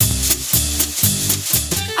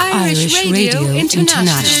Irish Radio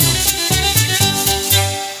International.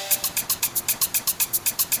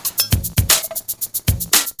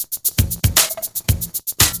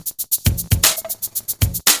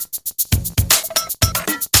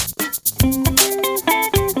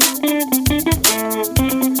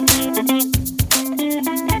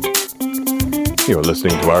 You're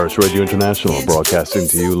listening to Irish Radio International, broadcasting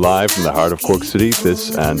to you live from the heart of Cork City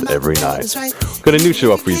this and every night. We've got a new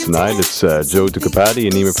show up for you tonight. It's Joe Ducapati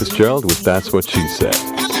and Emer Fitzgerald with That's What She Said.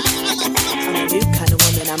 I'm a new kind of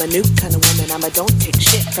woman, I'm a new kind of woman, I'm a don't take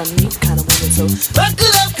shit from you kind of woman. So buckle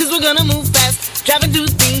up, cause we're gonna move fast, driving through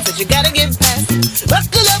things that you gotta get past.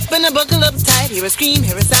 Buckle up and I buckle up tight, hear a scream,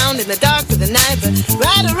 hear a sound in the dark of the night. But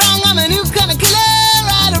right or wrong, I'm a new kind of killer.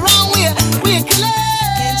 Right or wrong, we're killer.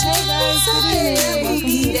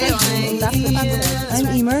 I'm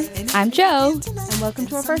Emer. I'm Joe. And welcome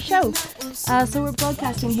to our first show. So we're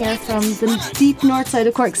broadcasting here from the deep north side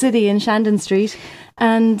of Cork City in Shandon Street.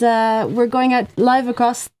 And we're going out live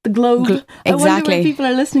across the globe. Exactly. I wonder where people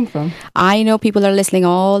are listening from. I know people are listening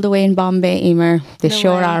all the way in Bombay, Emer. They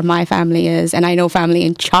sure are. My family is. And I know family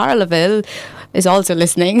in Charleville is also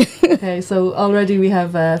listening. Okay, so already we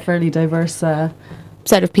have a fairly diverse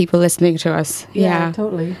set of people listening to us. Yeah,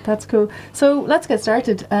 totally. That's cool. So let's get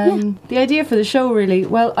started. The idea for the show really,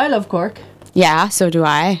 well, I love Cork. Yeah, so do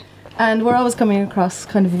I. And we're always coming across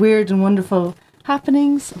kind of weird and wonderful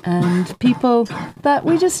happenings and people that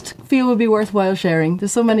we just feel would be worthwhile sharing.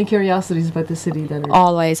 There's so many curiosities about the city that are...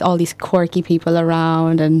 Always, all these quirky people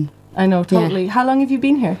around and... I know, totally. Yeah. How long have you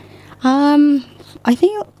been here? I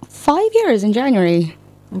think 5 years in January.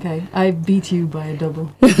 Okay, I beat you by a double.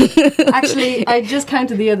 Actually, I just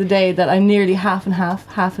counted the other day that I'm nearly half and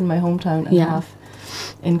half in my hometown and half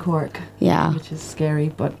in Cork. Yeah. Which is scary,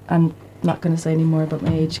 but I'm not going to say any more about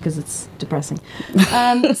my age because it's depressing.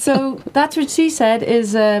 So That's What She Said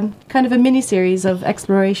is kind of a mini-series of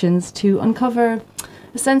explorations to uncover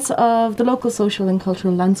a sense of the local social and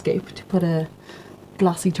cultural landscape, to put a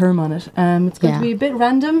glossy term on it. It's going to be a bit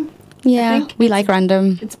random. Yeah, we like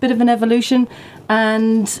random. It's a bit of an evolution,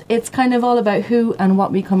 and it's kind of all about who and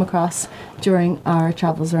what we come across during our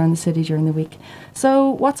travels around the city during the week. So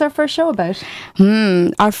what's our first show about?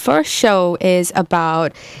 Our first show is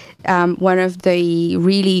about one of the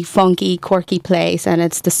really funky, quirky place, and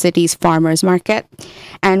it's the city's farmers market.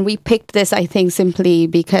 And we picked this, I think, simply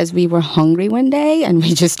because we were hungry one day and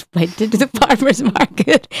we just went into the farmers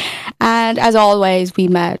market. And as always, we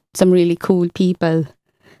met some really cool people.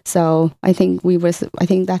 So I think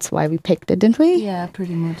that's why we picked it, didn't we? Yeah,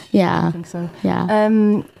 pretty much. Yeah, I think so. Yeah.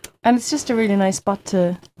 And it's just a really nice spot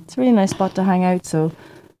to hang out. So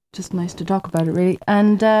just nice to talk about it, really.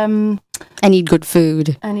 And eat good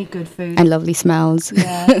food. And lovely smells.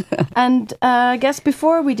 Yeah. And I guess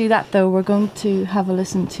before we do that, though, we're going to have a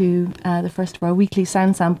listen to the first of our weekly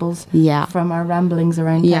sound samples from our ramblings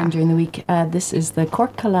around town during the week. This is the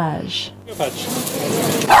Cork Collage.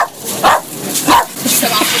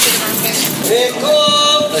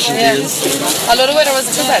 Although the weather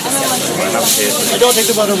wasn't too bad. I don't think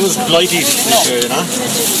the weather was blighty this year, you know.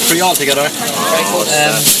 Three all together. I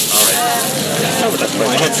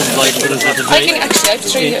can actually have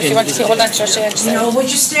three if you want to see. Hold on, George. You know, would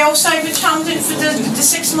you stay outside with Tom then for the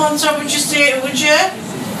 6 months, or would you?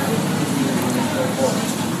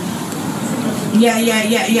 Yeah.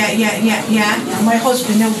 My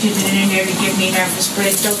husband now did it and nearly gave me nervous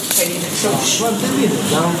breakdown to tell you the truth. You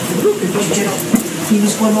know, he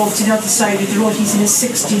was going over to the other side of the road. He's in his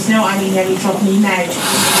 60s now. I mean, nearly drove me mad.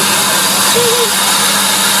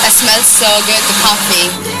 That smells so good, the coffee.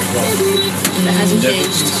 It hasn't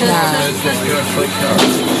changed. Oh,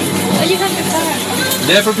 you have your car.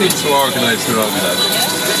 Never been so organised around that.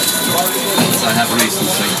 I have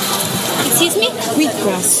recently. Excuse me?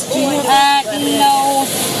 Wheatgrass. No.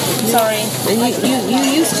 Sorry. And you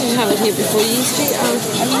used to have it here before, you used to?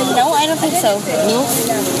 No, I don't think so. No?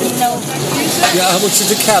 No. Yeah, how much is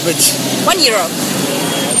the cabbage? €1.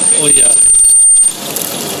 Oh, yeah.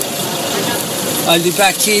 I'll be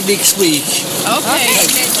back to you next week.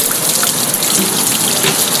 Okay.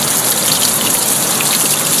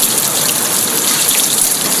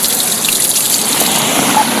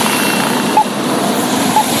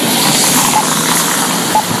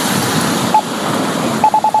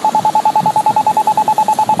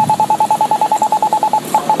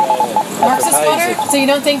 So you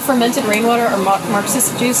don't think fermented rainwater or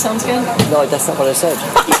Marxist juice sounds good? No, that's not what I said.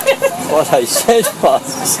 What I said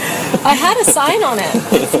was... I had a sign on it.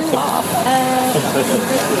 It flew off.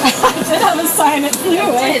 I did have a sign. It flew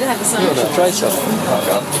away. I did have a sign. Try something.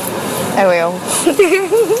 I will.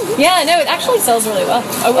 Yeah, no, it actually sells really well.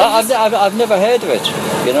 I've never heard of it.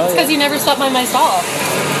 You know, because you never stop by my stall.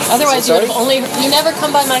 Otherwise, you would have you never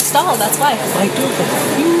come by my stall. That's why. I do.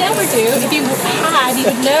 You never do. If you had, you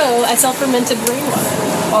would know I sell fermented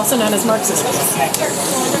rainwater, also known as Marxist.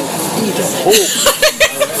 Oh.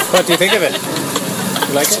 What do you think of it?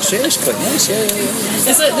 You like it? Yeah, it's quite nice. Yeah.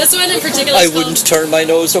 This one in particular. I wouldn't turn my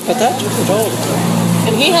nose up at that at all.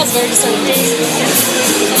 And he has very discerning taste.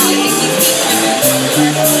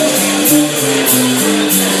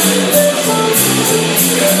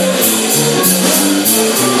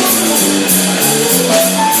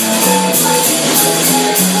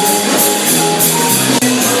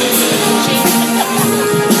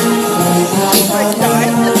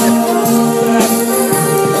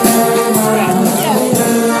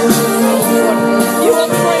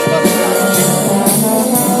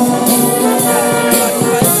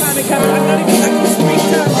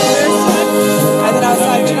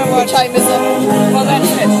 What time is it? Well, that's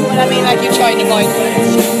it. But I mean, like you're trying to mind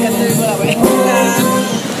get through that way.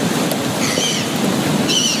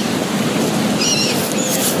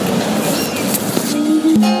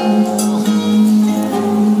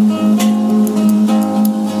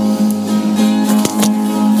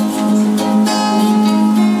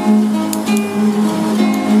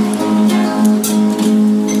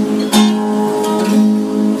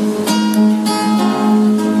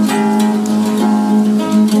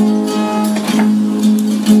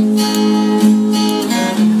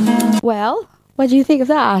 Well, what do you think of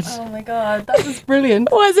that? Oh my god, that was brilliant.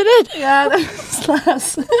 Wasn't it? Yeah, that was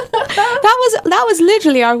class. that was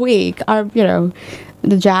literally our week.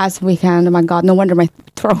 The jazz weekend. Oh my god, no wonder my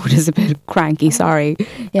throat is a bit cranky. Sorry.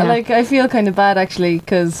 Yeah. I feel kind of bad actually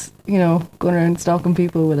because going around stalking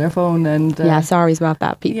people with their phone and sorry about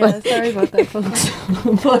that, people. Yeah, sorry about that, folks.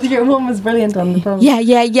 But your mum was brilliant on the phone. Yeah.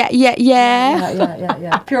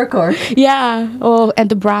 Pure Cork. Yeah. Oh, and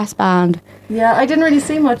the brass band. Yeah, I didn't really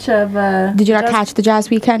see much of. Did you not catch the jazz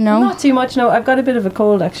weekend? No. Not too much. No, I've got a bit of a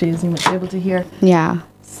cold actually, as you might be able to hear. Yeah.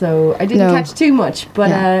 So I didn't catch too much, but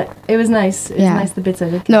it was nice. It was nice, the bits I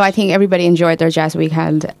did catch. No, I think everybody enjoyed their jazz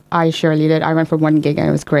weekend. I surely did. I went for one gig and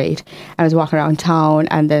it was great. I was walking around town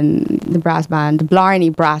and then the brass band, the Blarney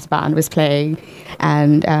Brass Band was playing,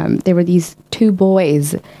 and there were these two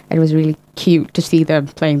boys. It was really cute to see them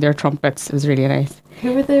playing their trumpets. It was really nice.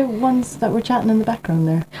 Who were the ones that were chatting in the background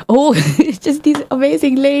there? Oh, it's just these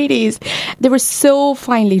amazing ladies. They were so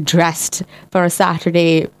finely dressed for a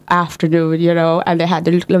Saturday afternoon, and they had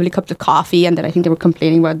their lovely cups of coffee, and then I think they were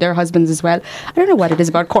complaining about their husbands as well. I don't know what it is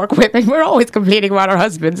about Cork women. We're always complaining about our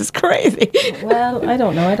husbands. It's crazy. Well, I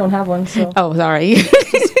don't know. I don't have one, so... Oh, sorry.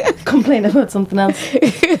 Complain about something else.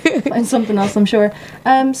 Find something else, I'm sure.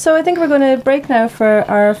 So I think we're going to break now for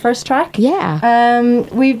our first track. Yeah.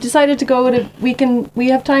 We've decided to go with we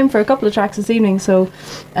have time for a couple of tracks this evening, so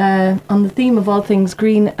on the theme of all things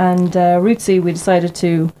green and rootsy, we decided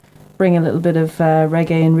to bring a little bit of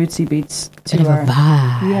reggae and rootsy beats to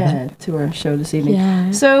our show this evening.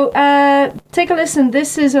 Yeah. So take a listen.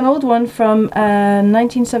 This is an old one from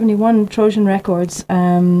 1971 Trojan Records.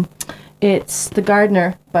 It's The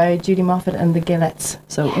Gardener by Judy Moffat and the Gaylettes.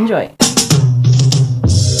 So enjoy.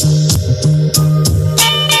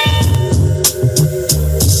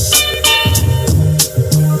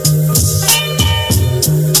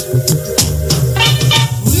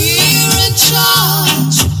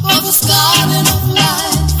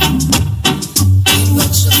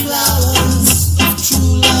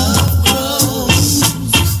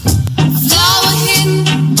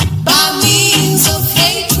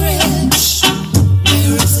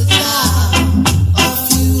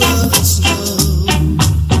 Of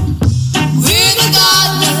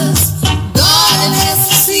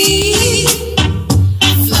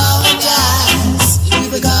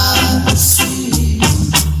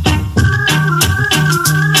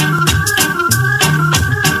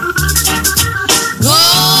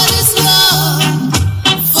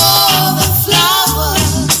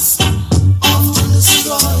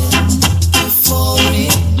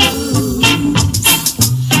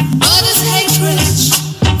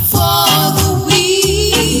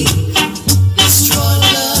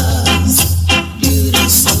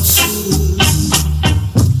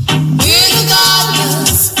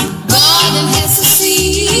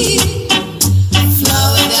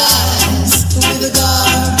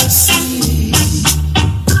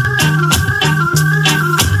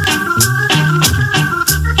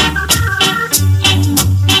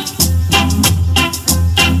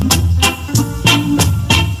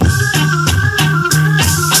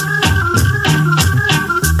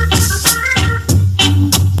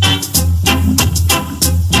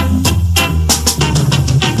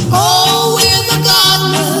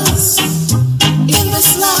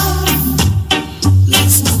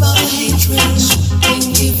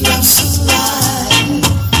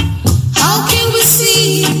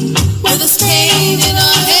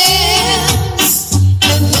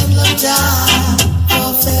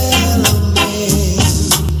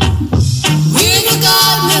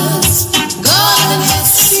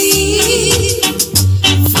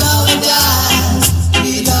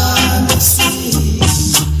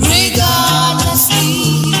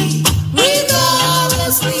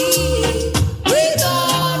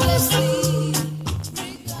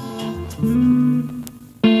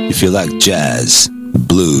If you like jazz,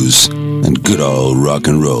 blues, and good old rock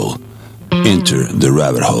and roll, enter the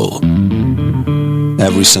Rabbit Hole.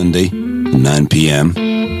 Every Sunday, 9 p.m.,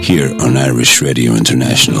 here on Irish Radio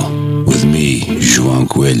International, with me, João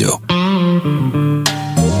Coelho.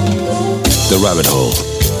 The Rabbit Hole,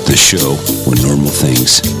 the show where normal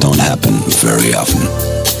things don't happen very often.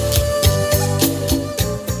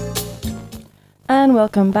 And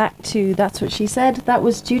welcome back to That's What She Said. That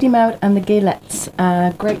was Judy Mout and the Gaylettes,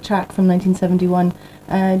 a great track from 1971.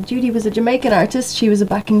 Judy was a Jamaican artist. She was a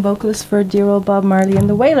backing vocalist for dear old Bob Marley and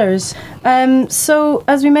the Wailers. So,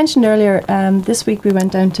 as we mentioned earlier, this week we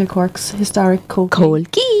went down to Cork's historic Colquay.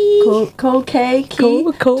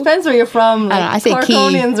 Depends where you're from. Like, I say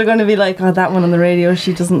Corkonians are going to be like, oh, that one on the radio,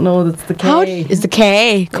 she doesn't know that's the K. How is the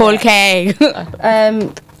K? Colquay.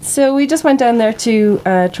 So we just went down there to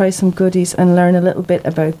try some goodies and learn a little bit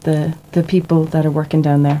about the people that are working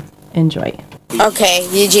down there. Enjoy. Okay,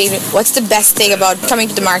 Eugene, what's the best thing about coming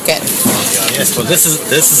to the market? Yes, well, this is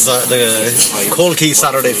the Colquay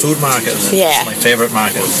Saturday Food Market. Yeah. It's my favourite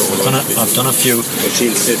market. I've done a few.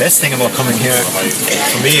 The best thing about coming here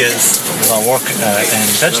for me is I work in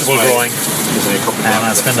vegetable growing, and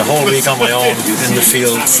I spend the whole week on my own in the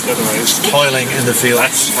fields, toiling in the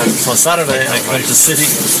fields. So on Saturday I come to the city,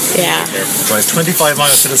 drive 25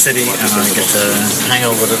 miles to the city, and I get to hang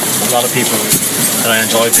out with a lot of people that I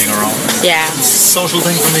enjoy being around. Yeah. Social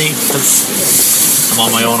thing for me because I'm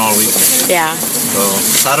on my own all week. Yeah. So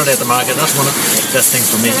Saturday at the market, that's one of the best things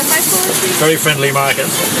for me. Very friendly market.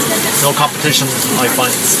 No competition, I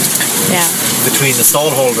find. Yeah. Between the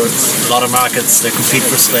stall holders, a lot of markets, they compete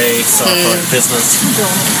for space or for business.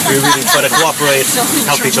 We really try to cooperate,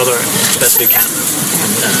 help each other as best we can.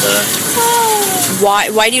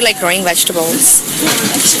 Why do you like growing vegetables?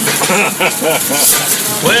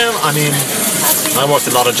 Well, I mean, I worked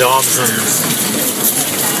a lot of jobs and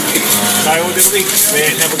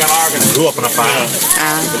grew up on a farm,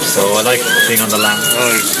 so I like being on the land.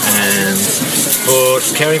 But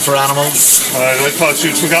caring for animals,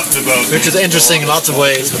 which is interesting in lots of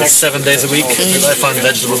ways, but it's 7 days a week. I find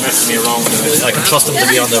vegetables, I can trust them to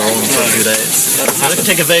be on their own for a few days. I can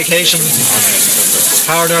take a vacation,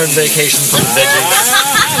 hard-earned vacation from veggies,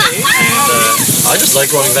 and I just like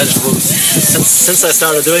growing vegetables. Since I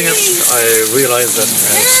started doing it, I realised that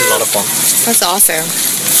it's a lot of fun. That's awesome.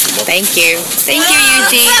 Thank you. Thank you,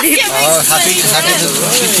 Eugene. Happy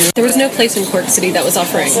to. There was no place in Cork City that was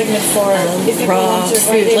offering raw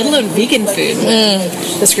food, let alone vegan food.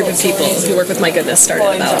 This group of people who work with My Goodness started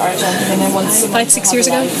about 5-6 years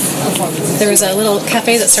ago. There was a little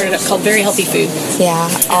cafe that started up called Very Healthy Food.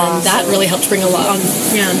 Yeah. And that really helped bring a lot on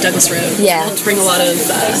Douglas Road. Yeah. Helped bring a lot of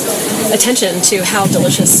attention to how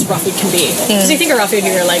delicious raw food can be. Because you think of raw food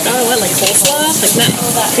and you're like, oh, what, like coleslaw? Like, no.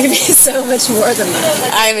 It can be so much more than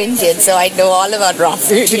that. I'm Indian, so I know all about raw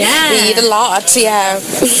food. Yeah. We eat a lot, yeah.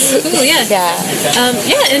 Ooh, yeah. Yeah.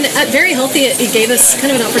 And at Very Healthy, it gave us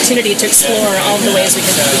kind of an opportunity to explore all the ways we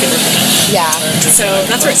could work with it. Yeah. So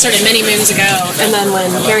that's where it started many moons ago. And then when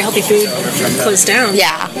Very Healthy Food closed down,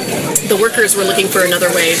 the workers were looking for another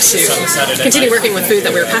way to continue working with food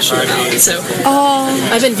that we were passionate about. So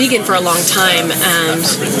I've been vegan for a long time, and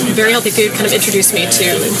Very Healthy Food kind of introduced me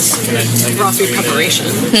to raw food preparation.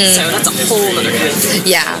 So that's a whole other kind.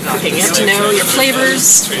 Yeah. You have to know your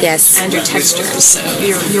flavors and your textures. So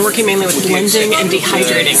you're working mainly with blending and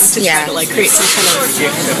dehydrating to try to like create some kind of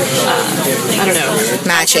I don't know,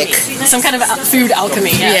 magic, some kind of food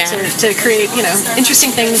alchemy to create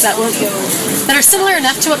interesting things that are similar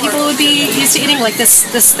enough to what people would be used to eating. Like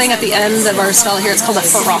this thing at the end of our stall here, it's called a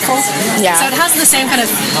falafel. Yeah. So it has the same kind of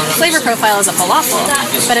flavor profile as a falafel,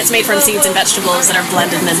 but it's made from seeds and vegetables that are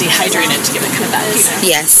blended and then dehydrated to give it kind of that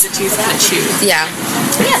the tooth kind of chew. Yeah.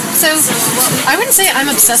 Yeah, so I wouldn't say I'm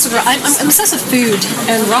obsessed with I'm obsessed with food,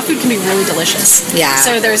 and raw food can be really delicious. Yeah.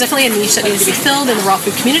 So there's definitely a niche that needs to be filled in the raw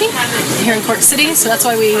food community here in Cork City, so that's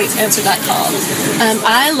why we answered that call.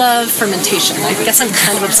 I love fermentation. I guess I'm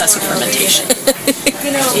kind of obsessed with fermentation.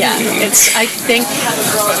 Yeah, I think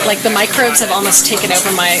like the microbes have almost taken over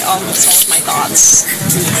almost all of my thoughts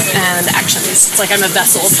and actions. It's like I'm a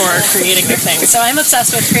vessel for creating new things. So I'm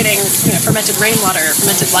obsessed with creating fermented rainwater,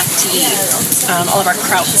 fermented black tea, all of our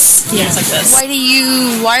krauts, things like this. Why do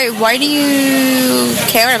you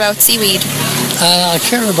care about seaweed? I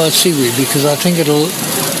care about seaweed because I think it'll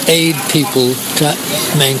aid people to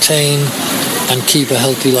maintain and keep a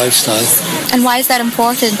healthy lifestyle. And why is that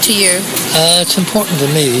important to you? It's important to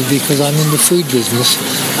me because I'm in the food business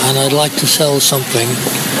and I'd like to sell something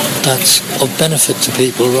that's of benefit to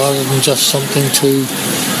people rather than just something to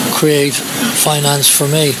create finance for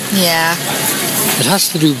me. Yeah. it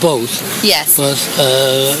has to do both. Yes. But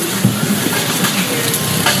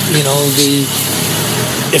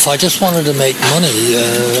if I just wanted to make money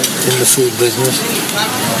in the food business,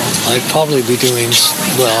 I'd probably be doing,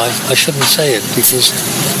 well, I shouldn't say it because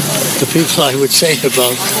the people I would say it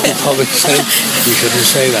about would probably say, you shouldn't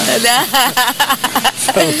say that.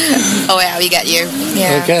 Oh yeah, we get you.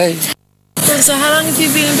 Yeah. Okay. So how long have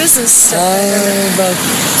you been in business? About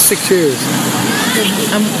 6 years.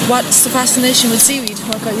 And what's the fascination with seaweed?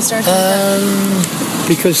 What got you started with that?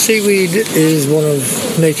 Because seaweed is one of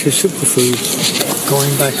nature's superfoods,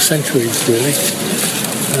 going back centuries really.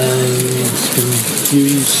 It's been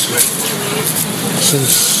used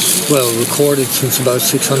recorded since about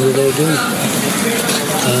 600 AD.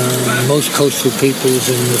 Most coastal peoples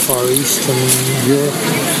in the Far East and Europe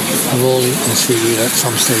have all eaten seaweed at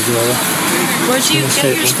some stage or other. Where do you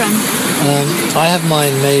get yours from? I have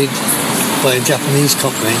mine made by a Japanese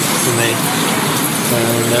company for me.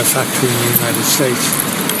 Their factory in the United States,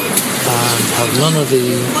 and have none of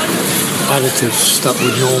the additives that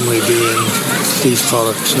would normally be in these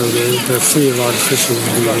products. So they're free of artificial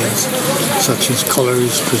ingredients such as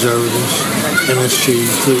colours, preservatives, MSG,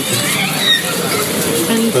 gluten.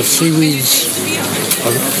 But seaweeds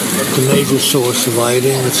are the major source of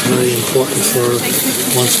iodine. It's very important for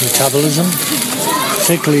one's metabolism,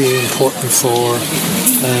 particularly important for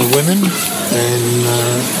women, and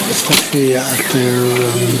especially if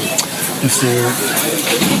they're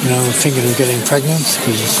thinking of getting pregnant,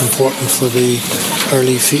 because it's important for the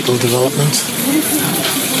early fetal development,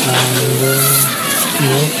 and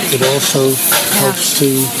it also helps to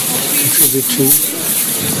contribute to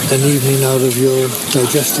an evening out of your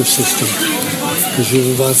digestive system, because you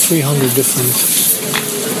have about 300 different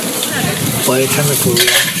biochemical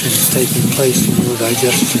reactions taking place in your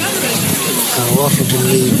digestion, and a lot of them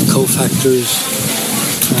need cofactors,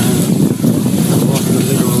 and a lot of the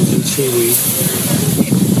minerals in seaweed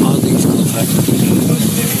are these cofactors.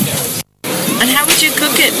 And how would you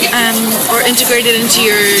cook it or integrate it into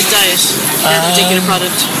your diet, that particular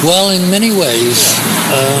product? Well, in many ways.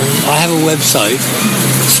 I have a website,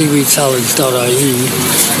 seaweedsalads.ie,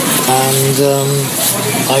 and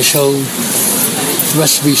I show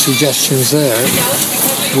recipe suggestions there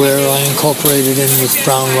where I incorporate it in with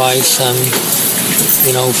brown rice and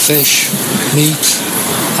fish, meat,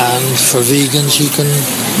 and for vegans you can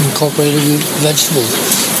incorporate it with vegetables.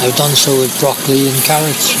 I've done so with broccoli and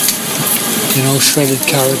carrots, shredded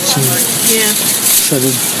carrots and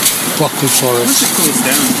shredded broccoli for it.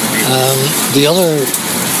 The other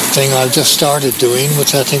thing I've just started doing,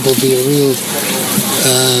 which I think will be a real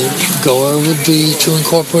goer, would be to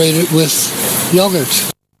incorporate it with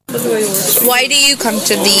yogurt. Why do you come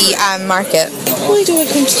to the market? Why do I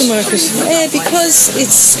come to the market? Because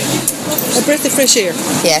it's a breath of fresh air.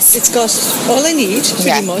 Yes. It's got all I need,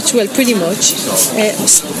 pretty much.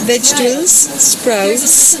 Vegetables,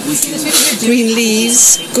 sprouts, green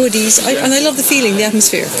leaves, goodies. And I love the feeling, the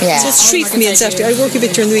atmosphere. Yeah. So it's a treat for me on Saturday. I work a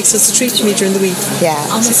bit during the week, so it's a treat for me during the week. Yeah.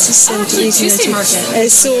 So it's just Tuesday market.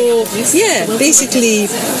 Basically,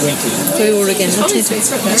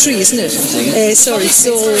 three, isn't it?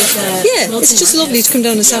 It's just lovely to come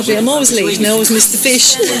down on Saturday. I'm always late and I always miss the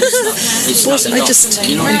fish. But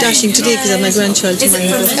I'm dashing today because I have my grandchild to mind.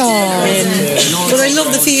 But I love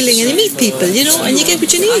the feeling, and you meet people, and you get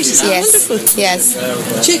what you need. It's wonderful. Yes.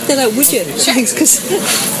 Check that out, would you? Thanks.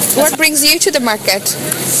 What brings you to the market?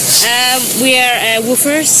 We are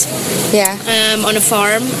woofers. Yeah. On a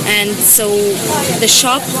farm, and so the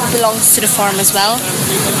shop belongs to the farm as well.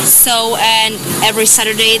 So, and every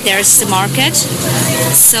Saturday there's the market.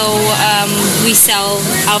 So we sell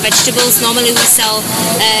our vegetables. Normally we sell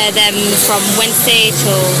them from Wednesday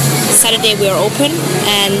till Saturday. We are open,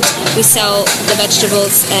 and we sell the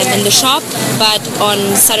vegetables in the shop. But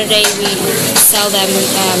on Saturday we sell them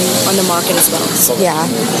on the market as well. So. Yeah,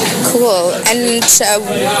 cool.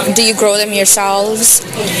 And do you grow them yourselves?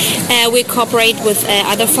 We cooperate with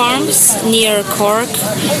other farms near Cork,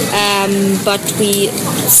 but we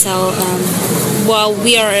sell.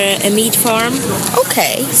 We are a meat farm.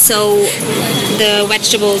 Okay. So the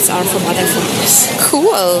vegetables are from other farms.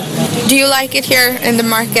 Cool. Do you like it here in the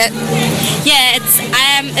market? Yeah,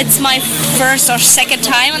 it's my first or second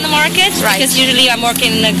time on the market, right? Because usually I'm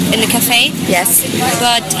working in the cafe. Yes.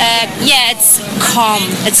 But it's calm.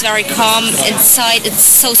 It's very calm inside. It's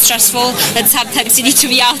so stressful that sometimes you need to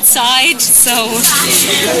be outside. So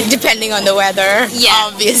depending on the weather,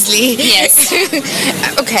 obviously. Yes.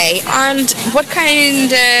 Okay. And what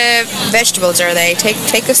kind of vegetables are they?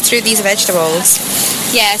 Take us through these vegetables.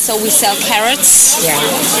 Yeah, so we sell carrots,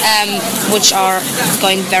 which are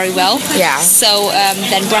going very well. Yeah. So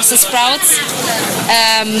then Brussels sprouts.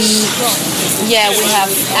 We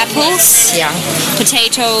have apples. Yeah.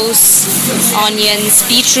 Potatoes, onions,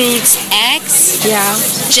 beetroots, eggs. Yeah.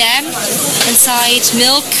 Jam inside,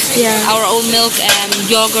 milk. Yeah. Our own milk and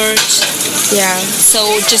yogurt. Yeah. So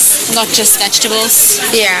not just vegetables.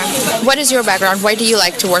 Yeah. What is your background? Why do you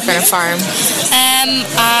like to work on a farm?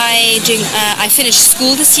 I finished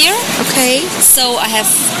school this year. Okay. So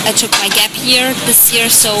I took my gap year this year.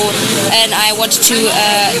 So and I wanted to.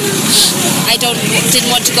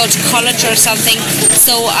 Didn't want to go to college or something.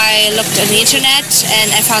 So I looked on the internet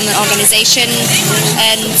and I found an organization,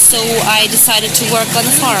 and so I decided to work on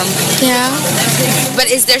the farm. Yeah.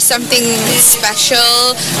 But is there something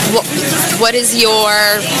special? What is your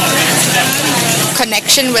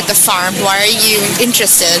connection with the farm? Why are you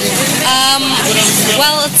interested?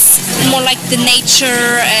 Well, it's more like the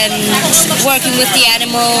nature and working with the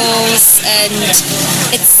animals, and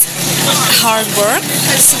it's hard work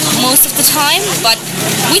most of the time, but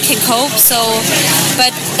we can cope.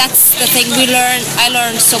 But that's the thing I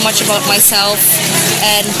learned so much about myself,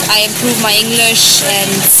 and I improved my English, and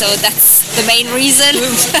so that's the main reason.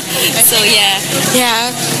 So yeah.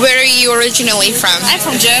 Yeah. Where are you originally from? I'm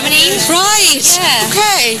from Germany. Right. Yeah.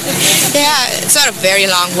 Okay. Yeah. It's not a very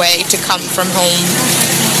long way to come from home.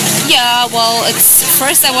 Yeah, well,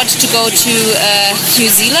 first I wanted to go to New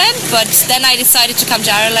Zealand, but then I decided to come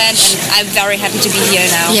to Ireland, and I'm very happy to be here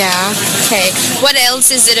now. Yeah, okay. What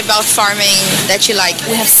else is it about farming that you like?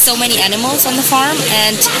 We have so many animals on the farm,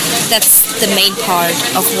 and that's the main part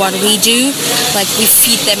of what we do. Like, we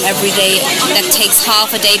feed them every day. That takes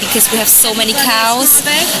half a day because we have so many cows,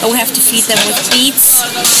 and we have to feed them with beets.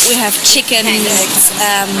 We have chickens,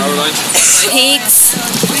 pigs,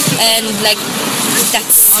 and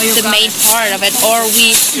that's the main part of it. Or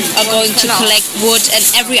we are going to collect wood and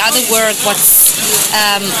every other work what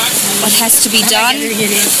has to be done.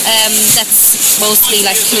 That's mostly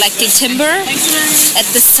like collecting timber at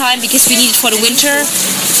this time because we need it for the winter.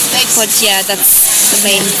 But yeah, that's the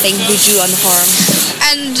main thing we do on the farm.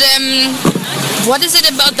 And what is it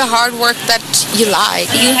about the hard work that you like?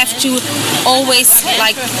 You have to always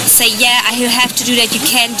say, yeah, I have to do that, you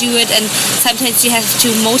can do it, and sometimes you have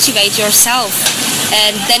to motivate yourself.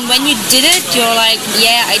 And then when you did it, you're like,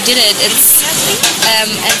 yeah, I did it. And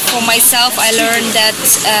for myself, I learned that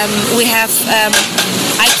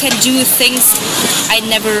I can do things I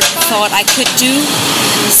never thought I could do.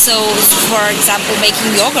 So, for example,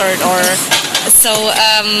 making yogurt, or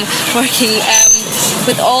working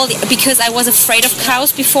with because I was afraid of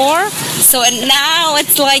cows before. So, and now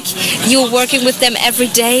it's like you're working with them every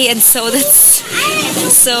day, and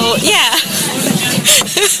yeah.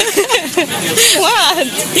 What?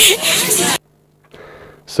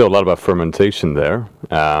 So a lot about fermentation there.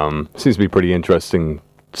 Seems to be a pretty interesting,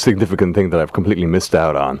 significant thing that I've completely missed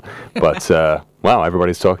out on. But wow,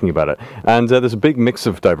 everybody's talking about it. And there's a big mix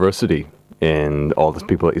of diversity in all the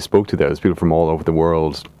people that you spoke to there. There's people from all over the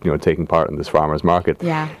world, taking part in this farmers market.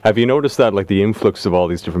 Yeah. Have you noticed that, the influx of all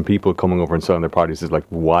these different people coming over and selling their parties has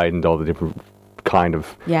widened all the different kind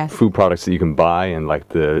of food products that you can buy, and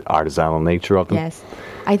the artisanal nature of them? Yes.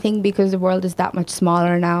 I think because the world is that much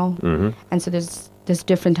smaller now, and so there's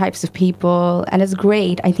different types of people, and it's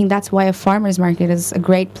great. I think that's why a farmer's market is a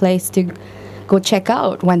great place to go check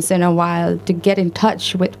out once in a while, to get in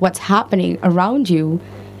touch with what's happening around you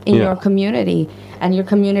in your community. And your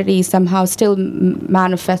community somehow still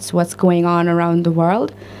manifests what's going on around the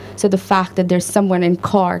world. So the fact that there's someone in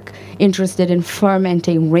Cork interested in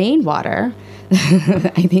fermenting rainwater,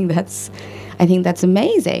 I think that's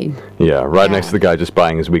amazing. Yeah, next to the guy just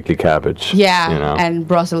buying his weekly cabbage. Yeah, and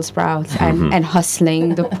Brussels sprouts and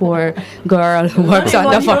hustling the poor girl who works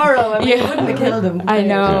on the farm. You wouldn't have killed him. I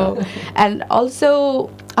know. Yeah. And also,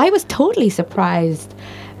 I was totally surprised,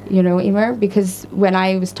 Emer, because when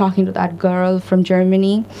I was talking to that girl from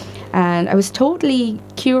Germany, and I was totally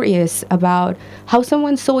curious about how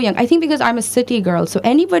someone so young, I think because I'm a city girl, so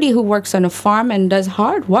anybody who works on a farm and does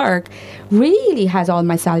hard work really has all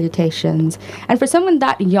my salutations. And for someone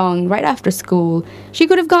that young, right after school, she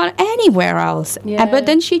could have gone anywhere else. Yeah. But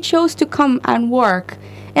then she chose to come and work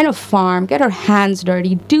in a farm, get her hands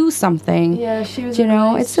dirty, do something. Yeah, she was.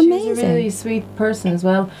 It's amazing. She's a really sweet person as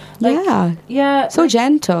well. Yeah. So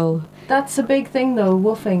gentle. That's a big thing, though,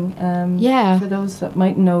 woofing. For those that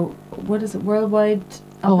might know, what is it? Worldwide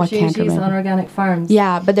Opportunities on Organic Farms.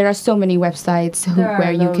 Yeah, but there are so many websites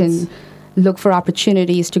where you can look for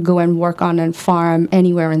opportunities to go and work on a farm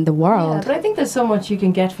anywhere in the world. Yeah, but I think there's so much you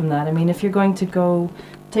can get from that. I mean, if you're going to go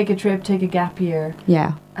take a trip, take a gap year.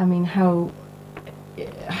 Yeah. I mean,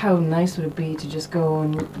 how nice would it be to just go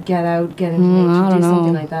and get out, get into nature, do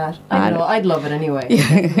something like that? I don't know. I'd love it anyway.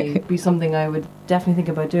 It'd be something I would definitely think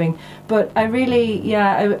about doing. But I really,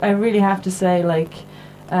 I really have to say, like,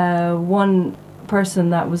 one person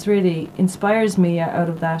that was really inspires me out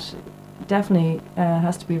of that definitely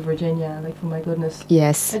has to be Virginia. Like, for my goodness.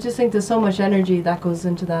 Yes. I just think there's so much energy that goes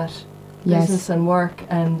into that business and work.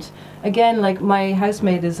 And again, like, my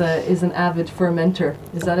housemate is an avid fermenter.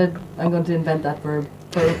 Is that I'm going to invent that verb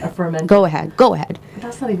for a fermenter. Go ahead. But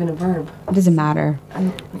that's not even a verb. It doesn't matter.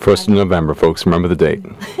 1st of November, folks. Remember the date.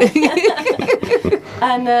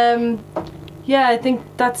 And I think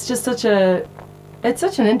that's just such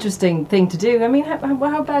an interesting thing to do. I mean,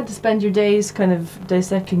 how bad to spend your days kind of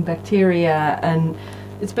dissecting bacteria, and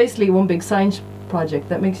it's basically one big science project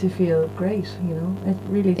that makes you feel great, you know. It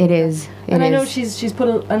really is. I know she's put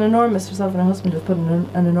an enormous, herself and her husband have put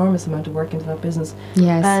an enormous amount of work into that business.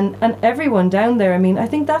 Yes. And everyone down there, I mean, I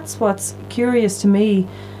think that's what's curious to me,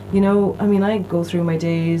 you know. I mean, I go through my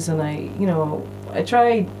days and I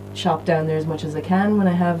try shop down there as much as I can when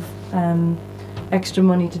I have extra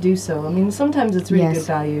money to do so. I mean, sometimes it's really good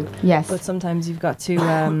value. Yes. But sometimes you've got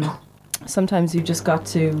to sometimes you've just got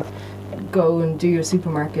to go and do your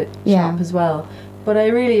supermarket shop as well. But I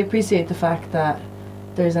really appreciate the fact that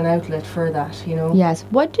there's an outlet for that, you know. Yes.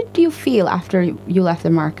 What did you feel after you left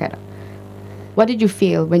the market? What did you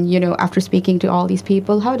feel when, you know, after speaking to all these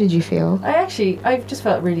people? How did you feel? I've just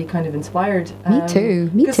felt really kind of inspired. Me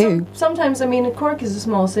too. Sometimes, I mean, Cork is a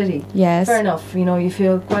small city. Yes. Fair enough. You know, you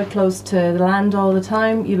feel quite close to the land all the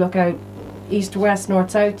time. You look out east, west,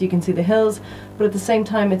 north, south. You can see the hills. But at the same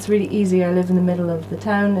time, it's really easy. I live in the middle of the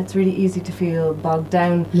town. It's really easy to feel bogged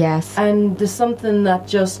down. Yes. And there's something that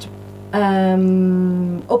just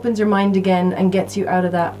opens your mind again and gets you out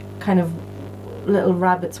of that kind of little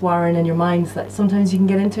rabbits warren in your minds that sometimes you can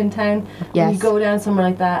get into in town. Yes. And you go down somewhere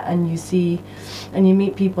like that and you see and you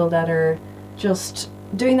meet people that are just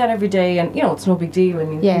doing that every day, and you know, it's no big deal. I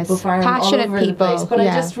mean, people farm passionate all over people, the place, but I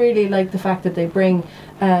just really like the fact that they bring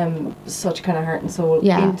such kind of heart and soul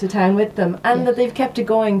into town with them, and that they've kept it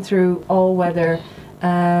going through all weather.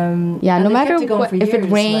 No matter if it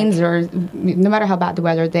rains or no matter how bad the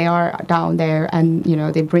weather, they are down there, and you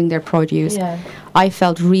know, they bring their produce.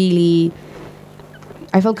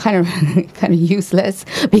 I felt kind of useless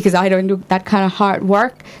because I don't do that kind of hard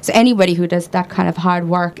work. So anybody who does that kind of hard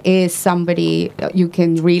work is somebody you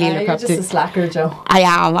can really look up to. You're just a slacker, Joe. I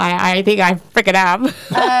am. I think I freaking am.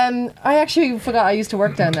 I actually forgot I used to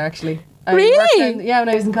work down there, actually. Really? When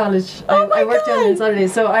I was in college. I worked down there on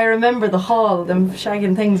Saturdays, so I remember the hall. Them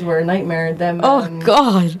shagging things were a nightmare. Them.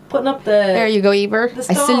 God. Putting up the. There you go, Eber.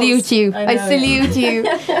 I salute you. I salute you.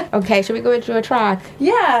 Okay, shall we go into a track?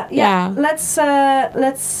 Yeah. Let's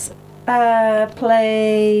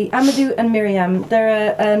play Amadou and Miriam.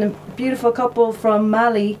 They're a beautiful couple from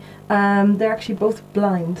Mali. They're actually both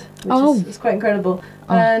blind, which is quite incredible.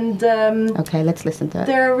 And okay, let's listen to it.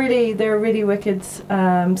 They're really wicked.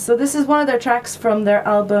 So this is one of their tracks from their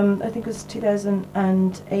album. I think it was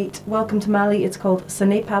 2008. Welcome to Mali. It's called Ce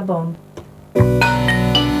n'est pas bon.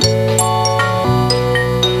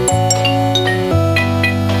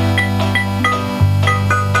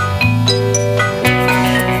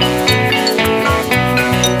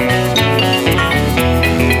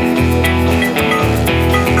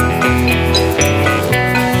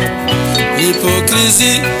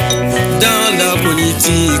 L'hypocrisie dans la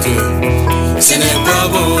politique, ce n'est pas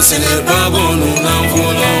bon, nous n'en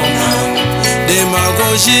voulons pas.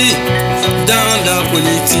 Démagogie dans la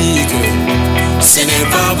politique, ce n'est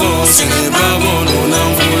pas bon, nous n'en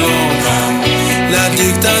voulons pas. La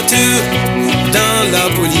dictature dans la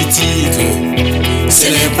politique, ce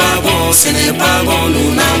n'est pas bon,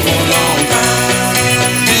 nous n'en voulons pas.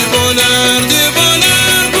 Du bonheur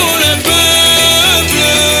pour le peuple.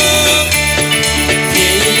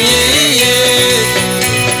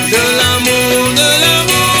 De l'amour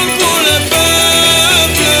pour le peuple.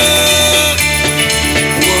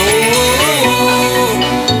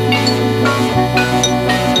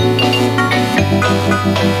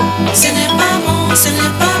 Ce n'est pas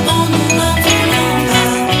bon, nous n'en voulons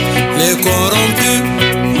pas. Les corrompus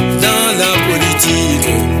dans la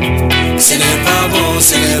politique, ce n'est pas bon,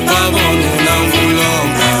 nous n'en voulons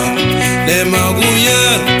pas. Les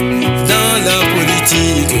magouilleurs dans la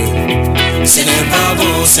politique, ce n'est pas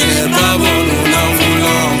bon, nous n'en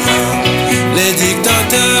voulons pas. Les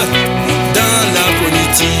dictateurs dans la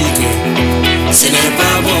politique, ce n'est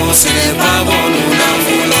pas bon, nous n'en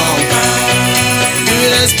voulons pas. Du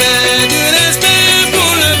respect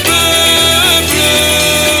pour le peuple.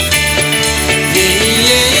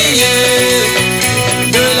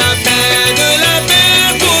 De la paix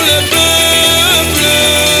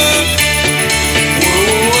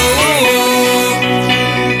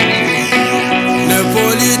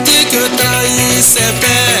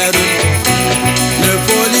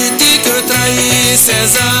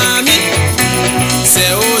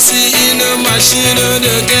machine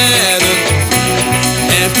de guerre,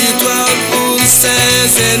 impitoyable pour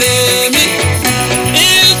ses ennemis.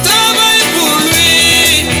 Il travaille pour lui,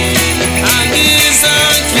 en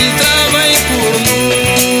disant qu'il travaille pour nous.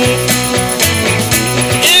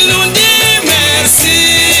 Il nous dit merci,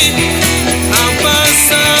 en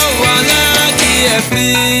passant voilà qui est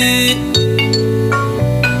pris.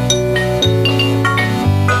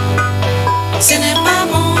 Ce n'est pas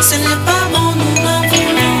bon, nous n'en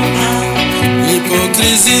voulons pas.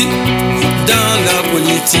 L'hypocrisie dans la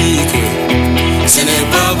politique, ce n'est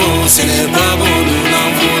pas bon, nous n'en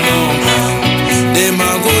voulons pas.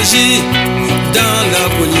 Démagogie dans la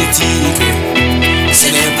politique, ce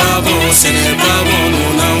n'est pas bon,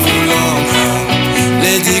 nous n'en voulons pas.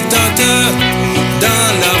 Les dictateurs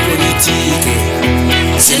dans la politique,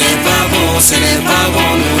 ce n'est pas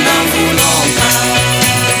bon, nous n'en voulons pas.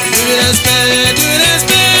 Du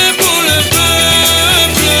respect pour le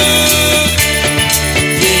peuple.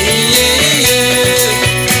 Yeah, yeah.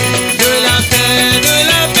 De la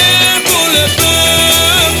paix pour le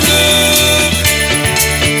peuple.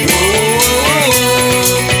 Oh, oh, oh.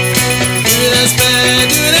 Du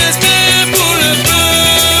respect pour le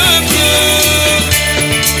peuple.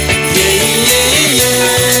 Yeah, yeah, yeah.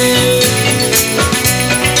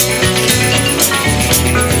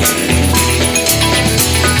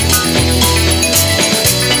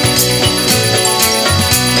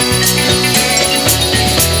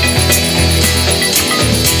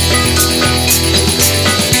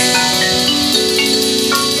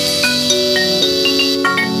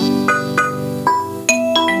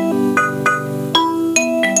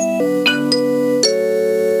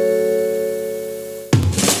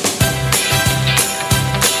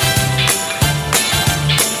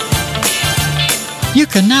 You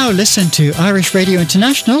can now listen to Irish Radio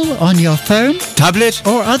International on your phone, tablet,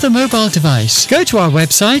 or other mobile device. Go to our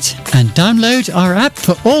website and download our app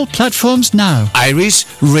for all platforms now.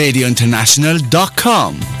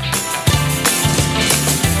 irishradiointernational.com.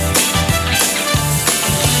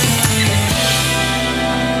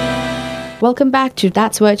 Welcome back to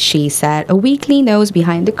That's What She Said, a weekly nose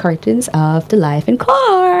behind the curtains of the life in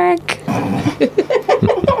Cork.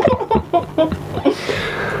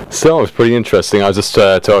 So it's pretty interesting. I was just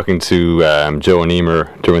talking to Joe and Emer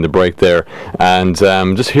during the break there, and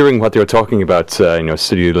just hearing what they were talking about,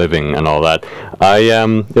 city living and all that.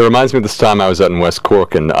 It reminds me of this time I was out in West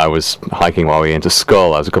Cork, and I was hiking while we went into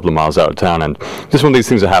Skull. I was a couple of miles out of town, and just one of these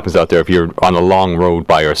things that happens out there. If you're on a long road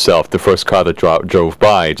by yourself, the first car that drove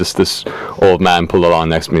by, just this old man pulled along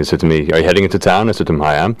next to me and said to me, "Are you heading into town?" I said to him,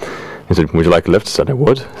 "I am." He said, "Would you like a lift?" I said, "I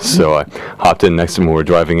would." So I hopped in next to him when we were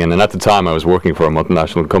driving in, and at the time I was working for a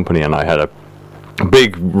multinational company, and I had a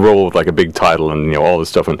big role with like a big title and all this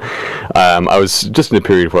stuff, and I was just in a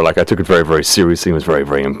period where like I took it very, very seriously. It was very,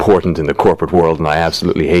 very important in the corporate world, and I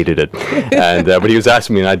absolutely hated it. And but he was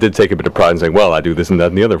asking me, and I did take a bit of pride and saying, "Well, I do this and that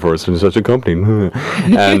and the other for such a company."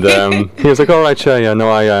 And he was like, "All right, Shay, I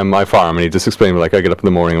know I farm," and he just explained like I get up in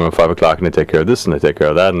the morning around 5 o'clock and I take care of this and I take care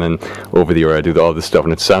of that, and then over the year I do all this stuff,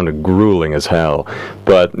 and it sounded grueling as hell.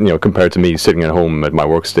 But compared to me sitting at home at my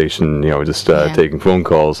workstation, just taking phone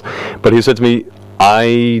calls. But he said to me,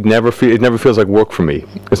 it never feels like work for me.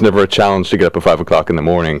 It's never a challenge to get up at 5 o'clock in the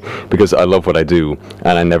morning because I love what I do,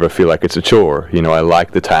 and I never feel like it's a chore. I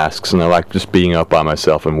like the tasks, and I like just being up by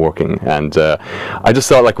myself and working. And I just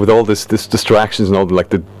thought, like, with all this distractions and all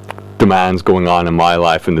the demands going on in my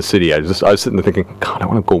life in the city, I was sitting there thinking, God, I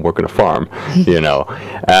want to go work on a farm, And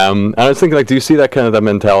I was thinking, like, do you see that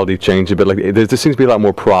mentality change a bit? Like, there seems to be a lot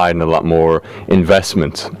more pride and a lot more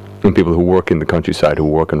investment in people who work in the countryside, who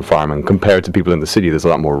work on farming, compared to people in the city. There's a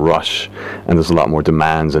lot more rush, and there's a lot more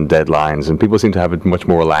demands and deadlines, and people seem to have a much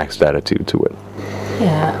more relaxed attitude to it.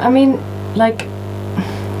 Yeah, I mean, like,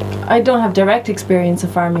 I don't have direct experience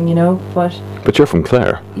of farming, but you're from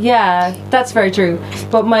Clare. Yeah, that's very true.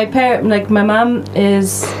 But my mum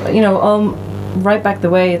is, right back the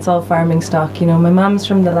way, it's all farming stock. My mum's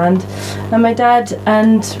from the land, and my dad,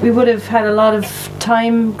 and we would have had a lot of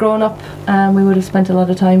time growing up. We would have spent a lot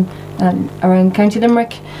of time around County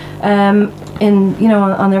Limerick, on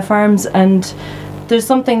their farms. And there's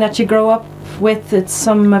something that you grow up with. It's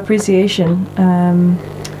some appreciation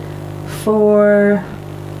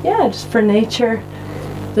just for nature.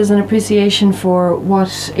 There's an appreciation for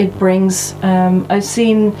what it brings. I've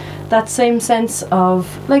seen that same sense of,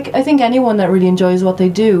 like, I think anyone that really enjoys what they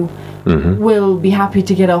do will be happy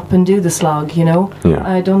to get up and do the slog, Yeah.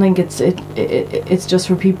 I don't think it's just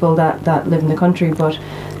for people that live in the country, but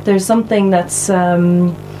there's something that's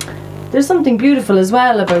there's something beautiful as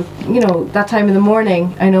well about, you know, that time in the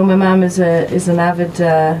morning. I know my mum is an avid,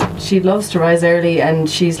 she loves to rise early, and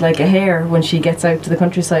she's like a hare when she gets out to the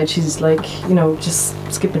countryside. She's like, you know, just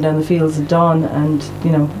skipping down the fields at dawn, and,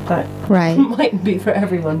 you know, that mightn't be for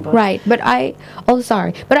everyone. But. Right, but I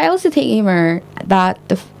also think, Emer, that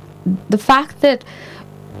the fact that,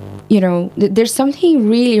 you know, there's something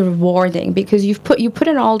really rewarding, because you put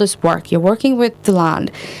in all this work. You're working with the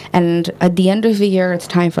land, and at the end of the year, it's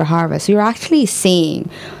time for harvest. So you're actually seeing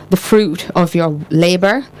the fruit of your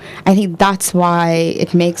labor. I think that's why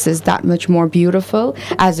it makes us that much more beautiful,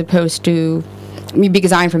 as opposed to me,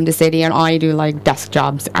 because I'm from the city and I do like desk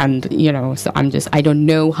jobs, and, you know, so I don't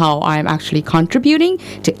know how I'm actually contributing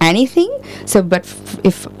to anything. So, but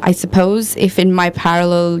if in my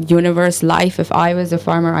parallel universe life, if I was a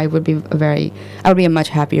farmer, I would be a much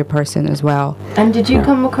happier person as well. And did you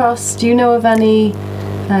come across, do you know of any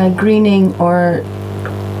greening or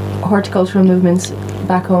horticultural movements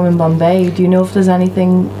back home in Bombay? Do you know if there's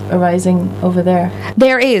anything arising over there?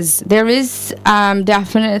 There is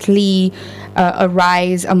definitely a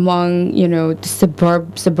rise among, you know, the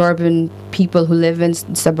suburban people who live in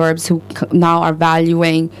suburbs, who now are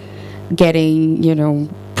valuing getting, you know,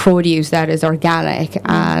 produce that is organic,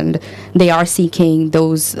 and they are seeking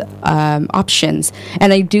those options.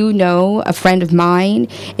 And I do know a friend of mine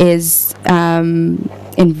is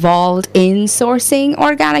involved in sourcing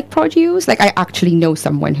organic produce. Like, I actually know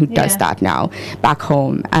someone who does that now back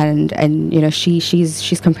home, and you know,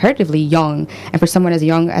 she's comparatively young, and for someone as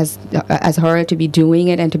young as her to be doing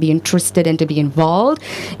it and to be interested and to be involved,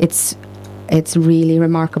 it's really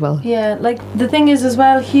remarkable. Yeah, like the thing is as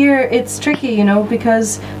well, here it's tricky, you know,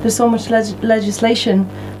 because there's so much legislation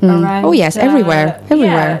around. Oh yes, everywhere.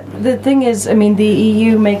 Yeah, the thing is, I mean, the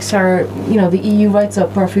EU makes the EU writes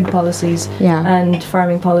up our food policies and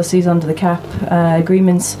farming policies under the CAP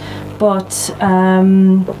agreements, but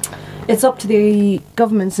it's up to the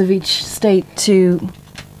governments of each state to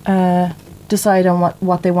decide on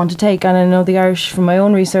what they want to take. And I know the Irish, from my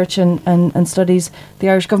own research and studies, the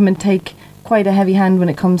Irish government take quite a heavy hand when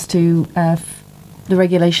it comes to the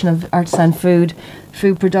regulation of artisan food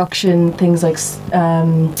production, things like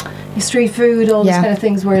street food, all these kind of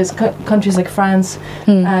things, whereas countries like France,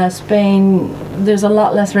 Spain, there's a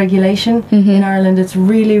lot less regulation. In Ireland, it's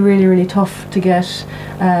really, really, really tough to get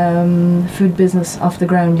food business off the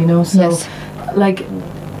ground, you know, so like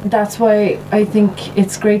that's why I think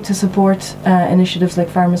it's great to support initiatives like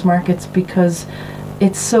farmers markets, because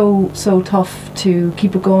it's so tough to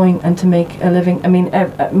keep it going and to make a living. I mean,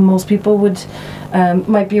 most people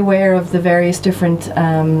might be aware of the various different.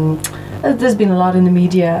 There's been a lot in the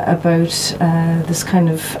media about this kind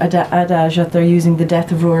of adage that they're using, the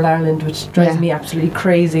death of rural Ireland, which drives me absolutely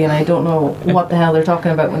crazy, and I don't know what the hell they're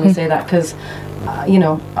talking about when they say that, because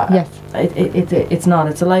it's not.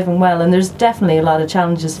 It's alive and well, and there's definitely a lot of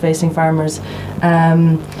challenges facing farmers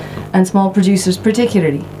and small producers,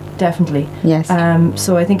 particularly. Definitely. Yes.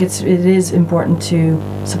 So I think it is important to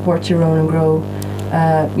support your own and grow.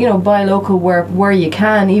 Buy local where you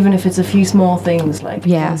can, even if it's a few small things like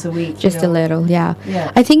once a week. Just a little, yeah.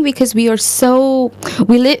 I think because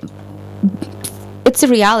it's a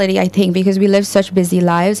reality, I think, because we live such busy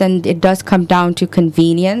lives, and it does come down to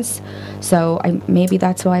convenience. So maybe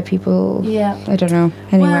that's why people. Yeah. I don't know.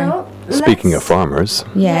 Anyway. Well, speaking of farmers.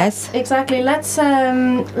 Yes. Exactly. Let's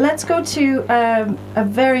go to a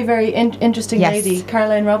very, very interesting lady,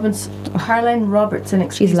 Caroline Robertson.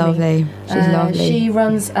 Excuse She's me. Lovely. She's lovely. She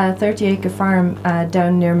runs a 30-acre farm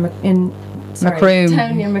down near Macroom.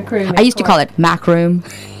 Down near Macroom. I used to call it Macroom.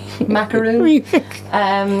 Macaroon.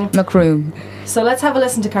 Macroom. So let's have a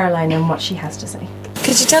listen to Caroline and what she has to say.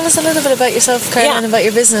 Could you tell us a little bit about yourself, Caroline, and about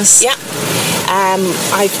your business? Yeah.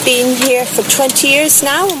 I've been here for 20 years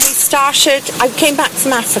now, and I came back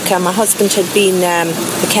from Africa. My husband had been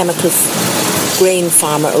a chemical grain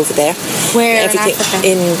farmer over there. Where in Africa?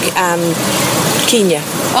 In Kenya.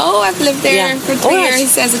 Oh, I've lived there for 3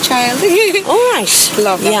 years as a child. All right.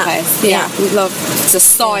 Love that place. Yeah. Love the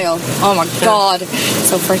soil. Oh my God.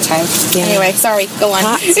 So fertile. Yeah. Anyway, sorry, go on.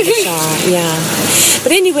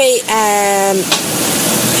 But anyway,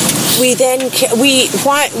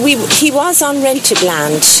 he was on rented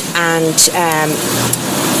land, and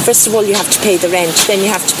first of all you have to pay the rent, then you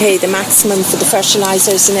have to pay the maximum for the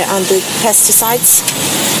fertilizers and the pesticides,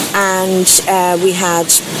 and we had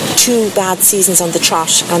 2 bad seasons on the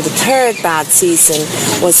trot, and the 3rd bad season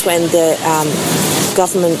was when the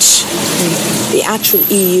government, the actual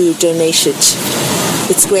EU, donated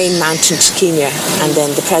its grain mountain to Kenya, and then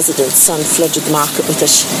the president's son flooded the market with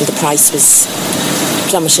it, and the price was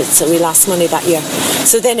plummeted, so we lost money that year.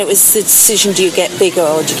 So then it was the decision, do you get bigger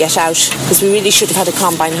or do you get out? Because we really should have had a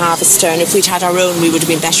combine harvester, and if we'd had our own, we would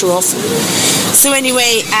have been better off. So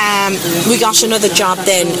anyway, we got another job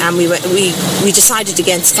then, and we decided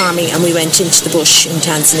against farming, and we went into the bush in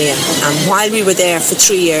Tanzania. And while we were there for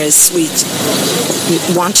 3 years, we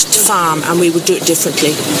wanted to farm, and we would do it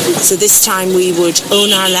differently. So this time we would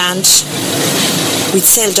own our land. We'd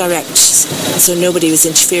sell direct, so nobody was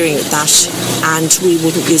interfering with that, and we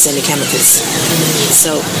wouldn't use any chemicals.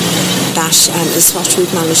 So that is what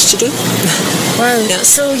we've managed to do. Wow. Yeah.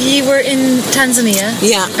 So you were in Tanzania?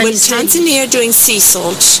 Yeah, we're in Tanzania doing sea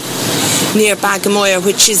salt near Bagamoyo,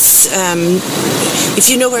 which is, if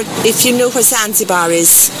you know where Zanzibar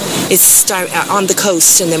is, it's on the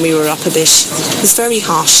coast, and then we were up a bit. It was very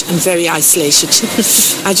hot and very isolated.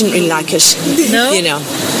 I didn't really like it. No? You know.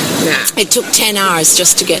 Yeah. It took 10 hours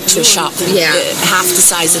just to get to a shop. Yeah. Half the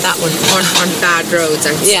size of that one. On bad roads.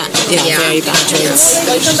 Yeah, very bad roads.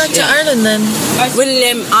 Why come back to Ireland then? Well,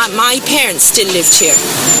 my parents still lived here,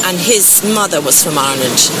 and his mother was from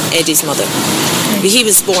Ireland, Eddie's mother. He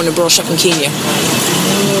was born and brought up in Kenya.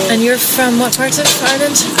 And you're from what part of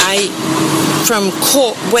Ireland? From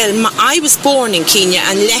Cork. Well, I was born in Kenya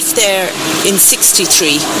and left there in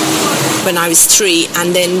 1963 when I was 3,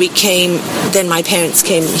 and then my parents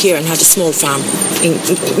came here and had a small farm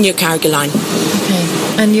near Carrigaline.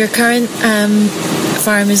 Okay. And your current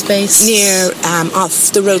farm is based? Near,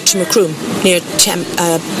 off the road to Macroom, near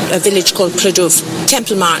a village called Clodove.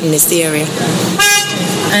 Temple Martin is the area.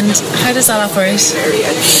 And how does that operate?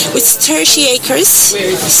 It's 30 acres,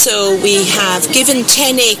 so we have given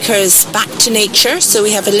 10 acres back to nature, so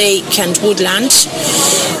we have a lake and woodland,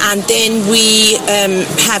 and then we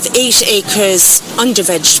have 8 acres under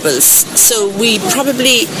vegetables, so we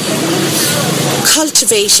probably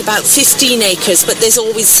cultivate about 15 acres, but there's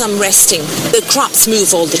always some resting. The crops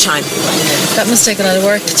move all the time. That must take a lot of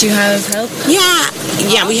work. Do you have help?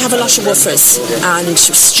 Yeah, we have a lot of woofers, and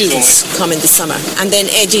students come in the summer, and then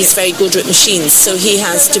Eddie's very good with machines, so he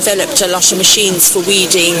has developed a lot of machines for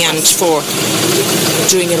weeding and for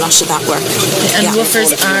doing a lot of that work. And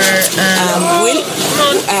woofers are...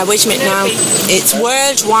 wait a minute now. It's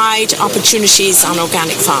Worldwide Opportunities on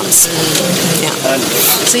Organic Farms. Yeah.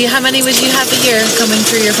 So how many would you have a year coming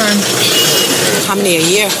through your farm? How many a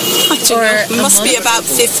year? I don't know. It must be about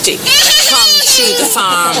 50 come through the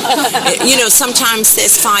farm. Sometimes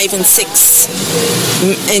there's 5 and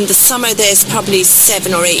 6. In the summer there's probably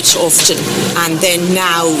 7 or 8 often, and then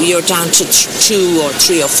now you're down to 2 or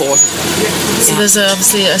 3 or 4. So there's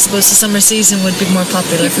obviously, I suppose, the summer season would be more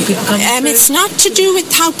popular for people coming through. It's not to do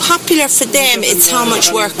with how popular for them, it's how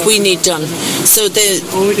much work we need done. So the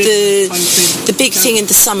big thing in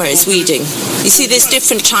the summer is weeding. You see, there's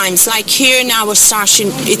different times. Like here now we're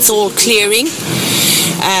starting, it's all clearing.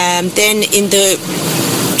 Then in the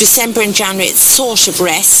December and January it's sort of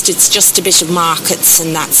rest, it's just a bit of markets,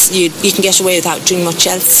 and that's you can get away without doing much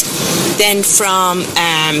else. Then from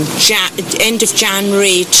end of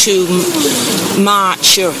January to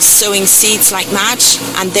March you're sowing seeds like mad,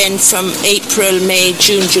 and then from April, May,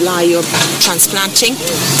 June, July you're transplanting,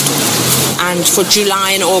 and for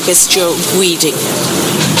July and August you're weeding.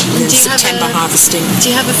 September harvesting. Do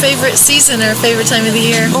you have a favourite season or a favourite time of the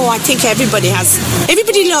year? Oh, I think everybody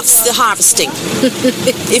loves the harvesting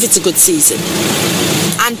if it's a good season.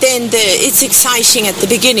 And then it's exciting at the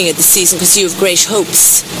beginning of the season because you have great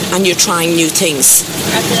hopes and you're trying new things,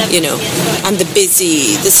 and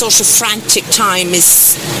the sort of frantic time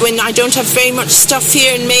is when I don't have very much stuff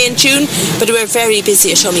here in May and June, but we're very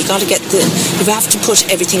busy at home. You have to put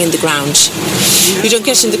everything in the ground. If you don't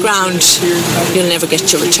get in the ground, you'll never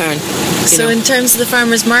get your return. So in terms of the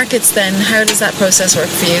farmers' markets then, how does that process work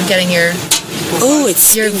for you, getting your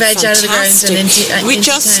veg fantastic. Out of the ground and into we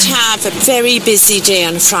just town. have a very busy day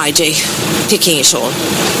on a Friday, picking it all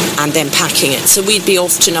and then packing it. So we'd be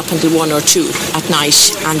often up until 1 or 2 at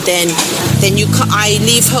night, and then I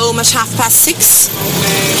leave home at 6:30,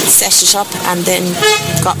 set it up, and then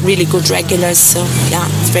got really good regulars. So yeah,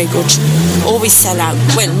 it's very good. Always sell out.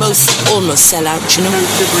 Well, almost sell out.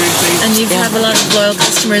 And you have a lot of loyal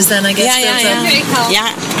customers then, I guess.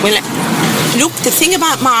 Yeah. Well, look, the thing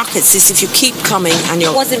about markets is if you keep coming and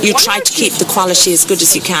you try to keep the quality as good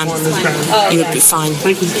as you can, you'll be fine.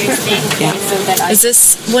 Yeah. Is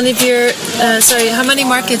this one of your, how many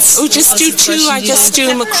markets? Oh, just do 2. I just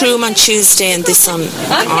do Macroom on Tuesday and this on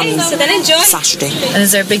Saturday. And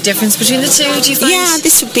is there a big difference between the two, do you find? Yeah,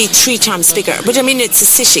 this would be 3 times bigger. But I mean, it's a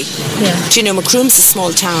city. Yeah. Do you know, Macroom's a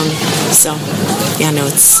small town. So,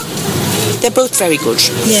 it's... they're both very good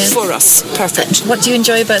for us. Perfect. What do you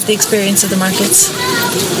enjoy about the experience of the markets?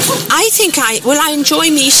 I think I enjoy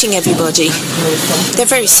meeting everybody. They're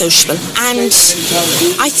very sociable, and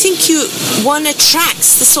I think one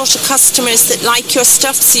attracts the sort of customers that like your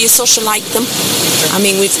stuff, so you sort of like them. I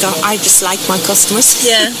mean, I just like my customers.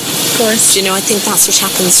 Yeah, of course. You know, I think that's what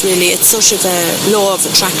happens really. It's sort of a law of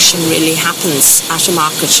attraction really happens at a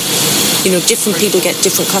market. You know, different people get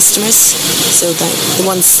different customers, so that the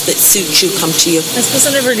ones that suit you come to you. I suppose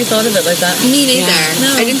I never really thought of it like that. Me neither. Yeah.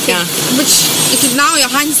 No. I didn't think. Which, if now in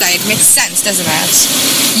hindsight, makes sense, doesn't it?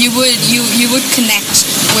 You would connect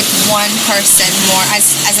with one person more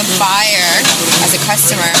as a buyer, as a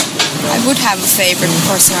customer. I would have a favorite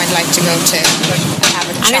person I'd like to go to and have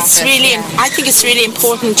a chat. And it's really, I think it's really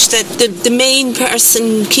important that the main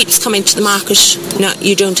person keeps coming to the market. No,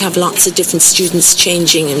 you don't have lots of different students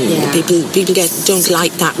changing, and people don't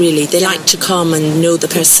like that really. They like to come and know the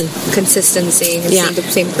person. Consistency and see the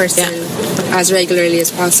same person as regularly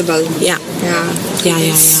as possible. Yeah.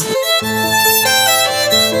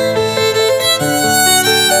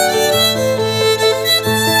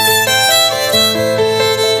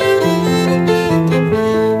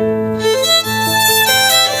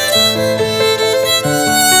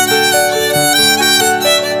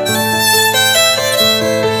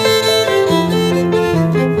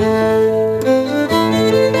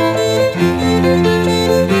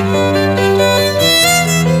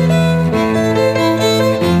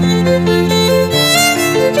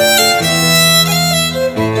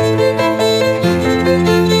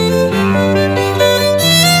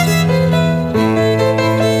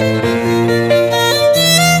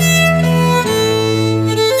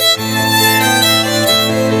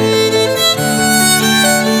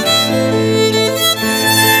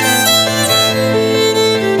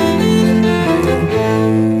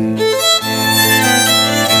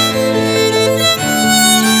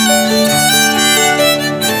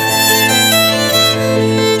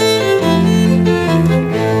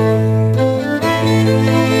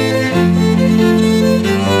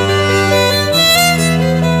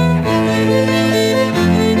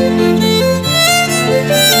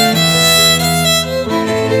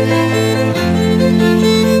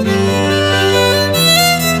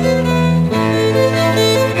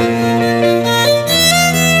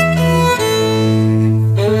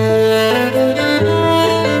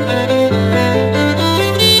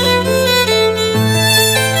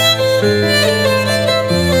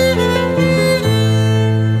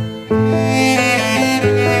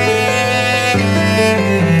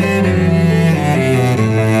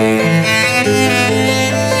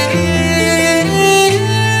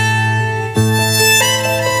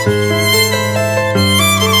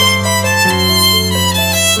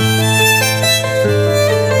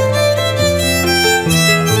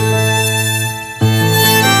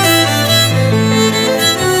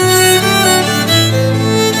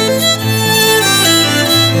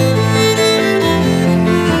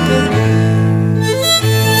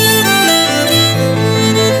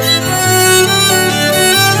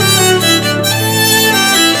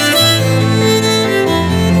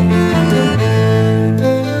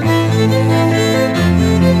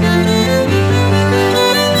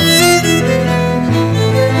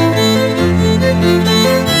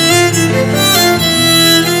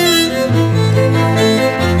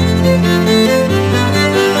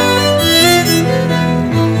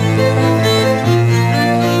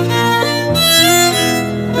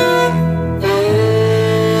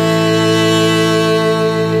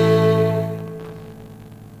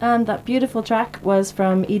 And that beautiful track was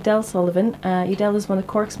from Edel Sullivan. Edel is one of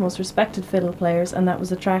Cork's most respected fiddle players, and that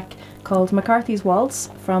was a track called McCarthy's Waltz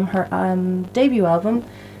from her debut album,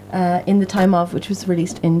 In the Time Of, which was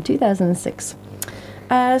released in 2006.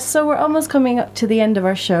 So we're almost coming up to the end of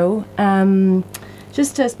our show.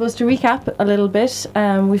 Just to, I suppose, to recap a little bit,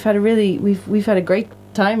 we've had a great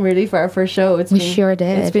time really for our first show. We sure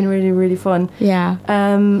did. It's been really, really fun. Yeah.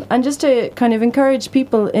 And just to kind of encourage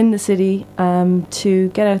people in the city to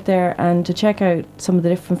get out there and to check out some of the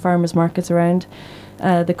different farmers markets around.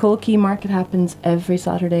 The Colkey market happens every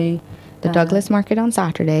Saturday. The Douglas market on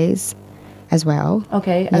Saturdays as well.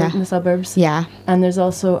 Okay, out in the suburbs. Yeah. And there's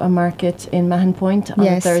also a market in Mahon Point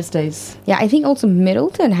on Thursdays. Yeah, I think also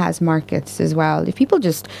Middleton has markets as well. If people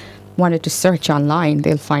just wanted to search online,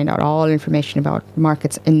 they'll find out all information about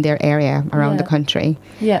markets in their area around the country.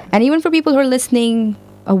 Yeah. And even for people who are listening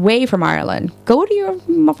away from Ireland, go to your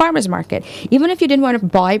farmer's market. Even if you didn't want to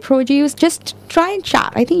buy produce, just try and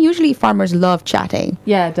chat. I think usually farmers love chatting.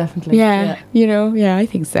 Yeah, definitely. Yeah. I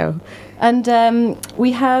think so. And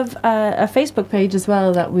we have a Facebook page as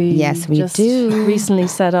well that we do recently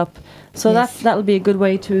set up. So that'll be a good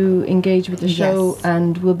way to engage with the show,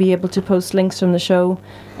 and we'll be able to post links from the show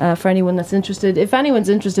for anyone that's interested. If anyone's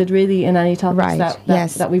interested really in any topics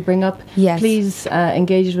that we bring up, please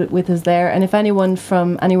engage with us there. And if anyone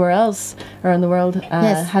from anywhere else around the world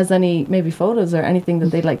has any maybe photos or anything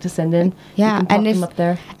that they'd like to send in, you can pop them up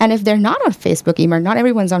there. And if they're not on Facebook, Emer, not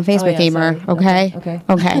everyone's on Facebook, Emer. Okay.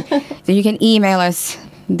 So you can email us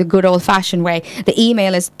the good old-fashioned way. The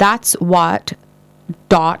email is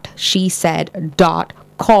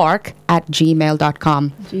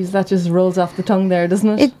thatswhat.shesaid.cork@gmail.com. Jeez, that just rolls off the tongue there, doesn't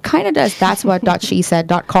it? It kind of does. That's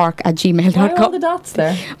what.shesaid.cork@gmail.com. Why are all the dots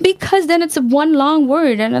there? Because then it's one long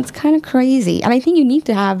word, and it's kind of crazy. And I think you need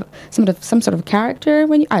to have some sort of character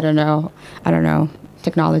when you. I don't know.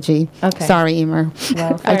 Technology. Okay. Sorry, Emer.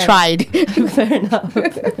 Well, I tried. Fair enough.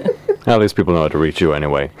 At least people know how to reach you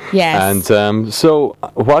anyway. Yes. And so,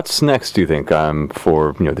 what's next? Do you think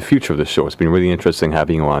for the future of the show? It's been really interesting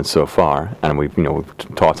having you on so far, and we've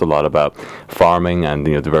talked a lot about farming and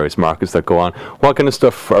the various markets that go on. What kind of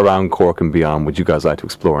stuff around Cork and beyond would you guys like to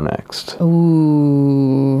explore next?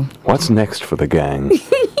 Ooh. What's next for the gang?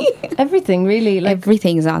 Everything really.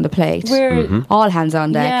 Everything's on the plate. We're all hands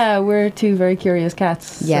on deck. Yeah, we're two very curious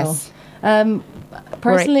cats. Yes. So,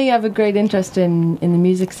 personally, I have a great interest in the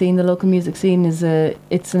music scene. The local music scene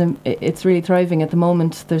it's really thriving at the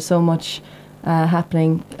moment. There's so much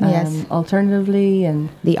happening alternatively, and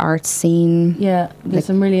the art scene. Yeah, there's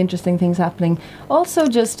some really interesting things happening. Also,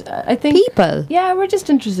 just I think people. Yeah, we're just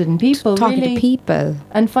interested in people. Talking to people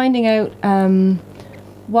and finding out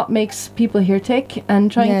what makes people here tick, and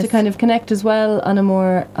trying to kind of connect as well on a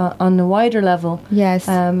more on a wider level. Yes.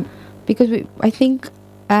 Because I think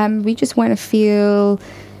we just want to feel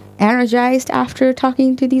energized after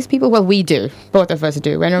talking to these people. Well, we do. Both of us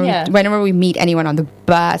do. Whenever we meet anyone on the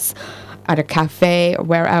bus, at a cafe, or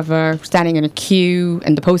wherever, standing in a queue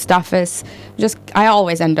in the post office, I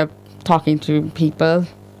always end up talking to people.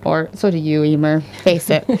 Or so do you, Emer. Face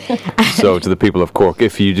it. So to the people of Cork,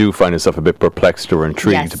 if you do find yourself a bit perplexed or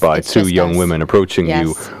intrigued by two young women approaching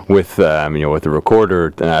you with with a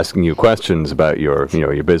recorder and asking you questions about your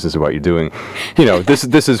business and what you're doing, this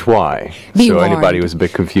is why. So anybody who's a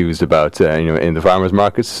bit confused about in the farmers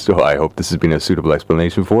markets, so I hope this has been a suitable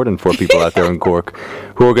explanation for it, and for people out there in Cork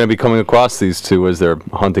who are going to be coming across these two as they're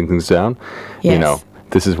hunting things down,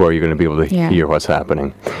 this is where you're going to be able to hear what's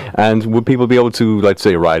happening. And would people be able to, let's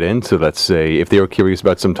say, write in? So let's say if they were curious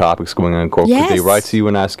about some topics going on in Cork, could they write to you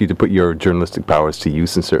and ask you to put your journalistic powers to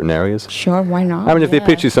use in certain areas? Sure, why not? I mean, if they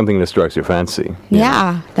pitch you something that strikes your fancy.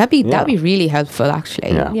 That'd be really helpful,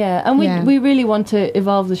 actually. Yeah, and we really want to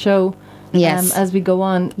evolve the show. As we go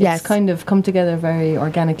on, it's kind of come together very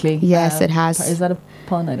organically. Yes, it has. Is that a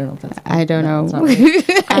pun? I don't know if that's. I don't know. Really.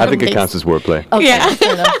 I think it counts as wordplay. Okay,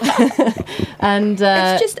 fair enough. And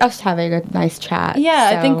it's just us having a nice chat.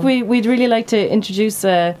 Yeah, I think we'd really like to introduce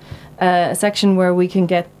a section where we can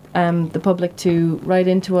get the public to write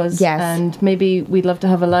into us. Yes. And maybe we'd love to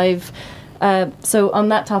have a live. So on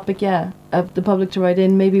that topic, the public to write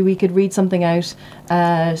in, maybe we could read something out,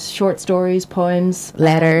 short stories, poems,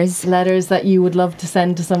 letters that you would love to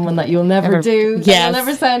send to someone that you'll never do. Yes. You'll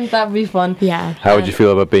never send. That'd be fun. Yeah. How would you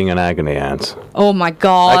feel about being an agony aunt? Oh my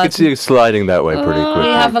God. I could see you sliding that way pretty quickly.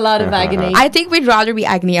 We have a lot of agony. I think we'd rather be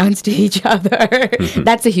agony aunts to each other.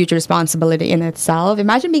 That's a huge responsibility in itself.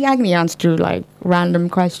 Imagine being agony aunts to random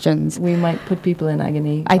questions. We might put people in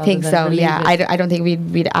agony. I think so. Yeah. I don't think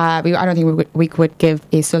I don't think we could give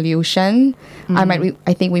a solution.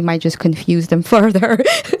 I think we might just confuse them further.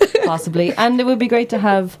 Possibly. And it would be great to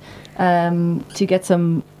have to get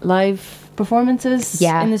some live performances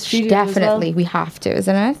in the studio. Definitely. As well. We have to,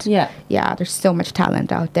 isn't it? Yeah. Yeah, there's so much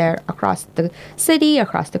talent out there across the city,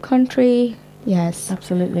 across the country. Yes.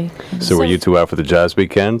 Absolutely. So were you two out for the jazz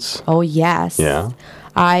weekends? Oh, yes. Yeah.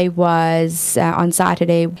 I was, on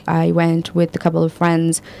Saturday, I went with a couple of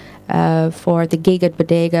friends for the gig at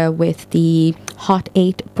Bodega with the Hot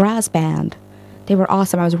 8 brass band. They were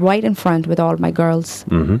awesome. I was right in front with all of my girls.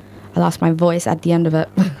 Mm-hmm. I lost my voice at the end of it.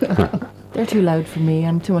 They're too loud for me.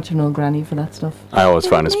 I'm too much of an old granny for that stuff. I always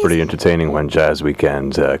find it's pretty entertaining when Jazz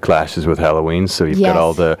Weekend clashes with Halloween. So you've got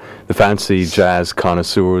all the fancy jazz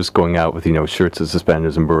connoisseurs going out with, shirts and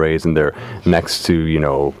suspenders and berets, and they're next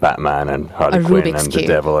to, Batman and Harley Quinn and the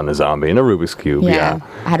devil and a zombie and a Rubik's Cube. Yeah.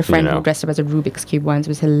 I had a friend who dressed up as a Rubik's Cube once. It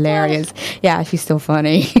was hilarious. Yeah, she's so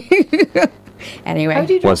funny. Anyway. How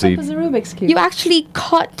do you dress up as a Rubik's Cube? You actually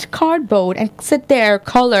cut cardboard and sit there,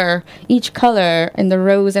 color each color in the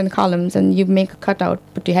rows and columns, and you make a cutout,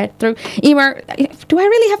 put your head through. Emer, do I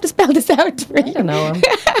really have to spell this out for you? I don't know.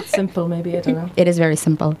 It's simple, maybe. I don't know. It is very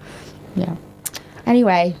simple. Yeah.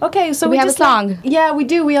 Anyway. Okay, so we have a song. Yeah, we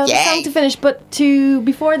do. We have a song to finish. But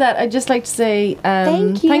before that, I'd just like to say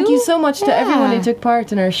thank you so much to everyone who took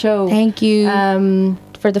part in our show. Thank you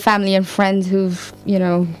for the family and friends who've,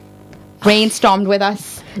 brainstormed with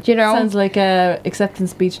us. Sounds like a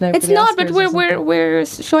acceptance speech now. It's not, but we're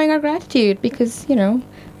showing our gratitude because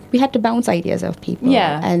we had to bounce ideas off people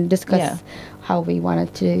and discuss how we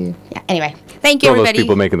wanted to. Yeah. Anyway, thank you, all everybody. those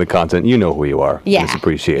people making the content, you know who you are. Yeah, it's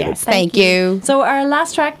appreciated. Yes, thank you. So our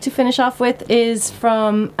last track to finish off with is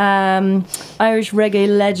from Irish reggae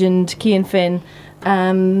legend Cian Finn.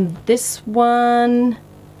 This one.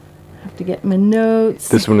 I have to get my notes.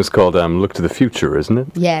 This one is called Look to the Future, isn't it?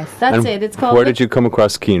 Yes. That's it. It's called... Where did you come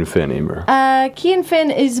across Cian Finn, Emer? Cian Finn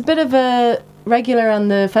is a bit of a regular on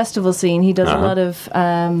the festival scene. He does a lot of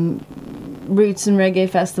roots and reggae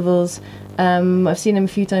festivals. I've seen him a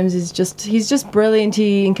few times. He's just brilliant.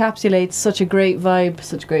 He encapsulates such a great vibe,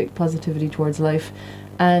 such great positivity towards life.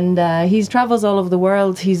 And he travels all over the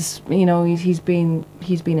world. He's been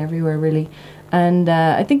everywhere, really. And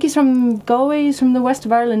I think he's from Galway. He's from the west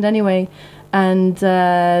of Ireland anyway. And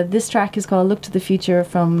this track is called Look to the Future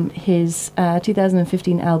from his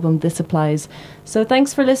 2015 album This Applies. So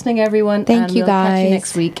thanks for listening, everyone. Thank you, guys. Catch you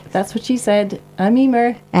next week. That's what she said. I'm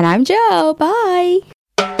Emer. And I'm Joe. Bye.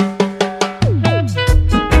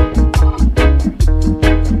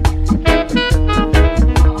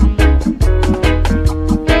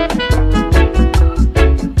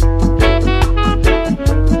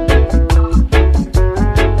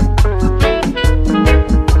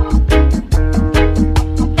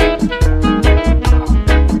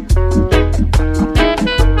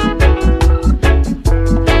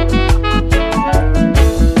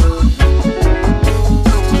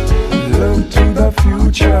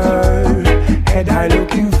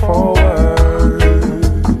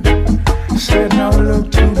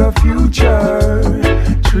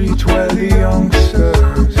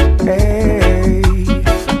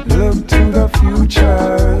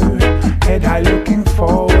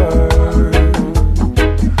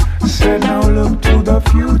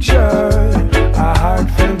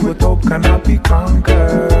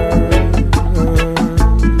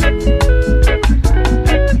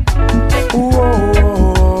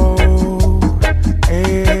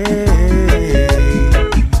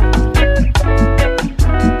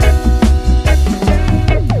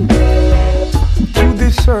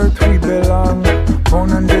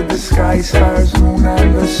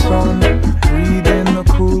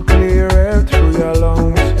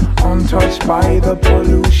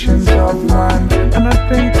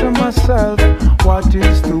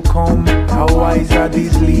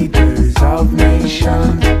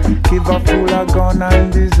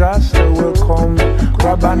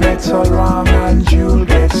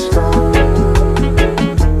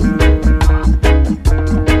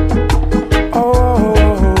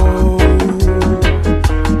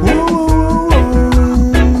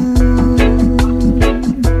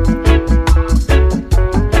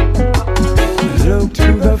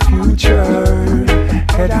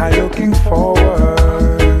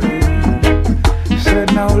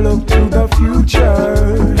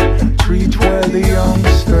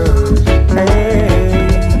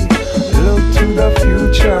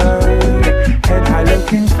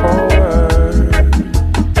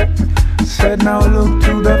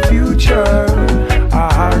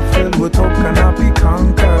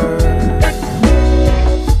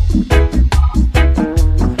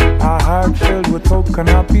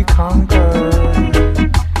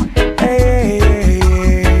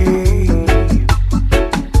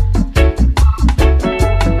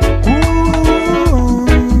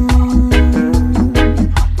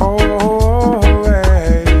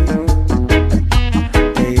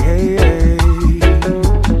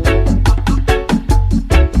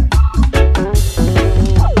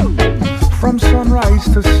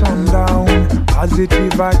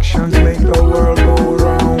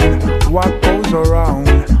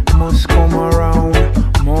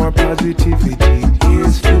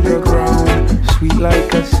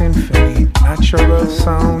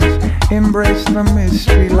 Embrace the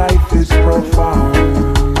mystery, life is profound.